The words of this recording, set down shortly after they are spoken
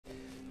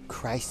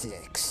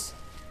Crisix.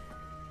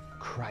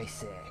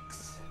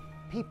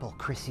 People,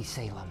 Chrissy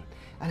Salem.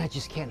 And I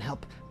just can't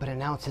help but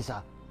announce as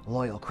a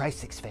loyal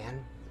Crisix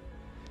fan,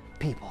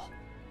 people,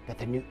 that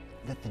the new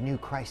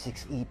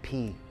Crisix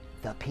EP,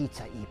 the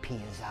Pizza EP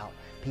is out.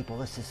 People,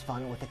 this is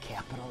fun with a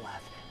capital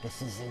F.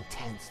 This is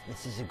intense.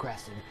 This is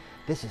aggressive.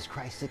 This is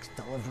Crisix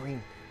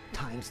delivering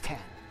times 10.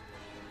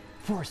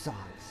 4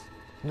 songs.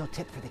 No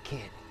tip for the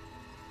kid.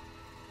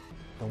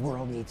 The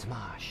world needs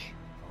mosh.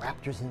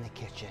 Raptors in the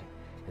kitchen.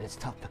 And it's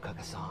tough to cook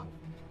a song.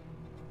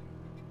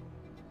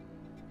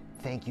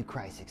 Thank you,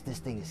 Crisix. This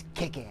thing is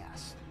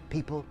kick-ass.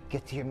 People,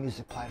 get to your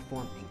music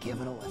platform and give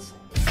it a listen.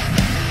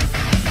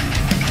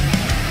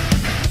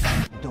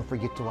 And don't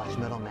forget to watch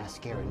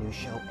Mascara new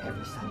show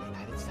every Sunday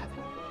night at 7.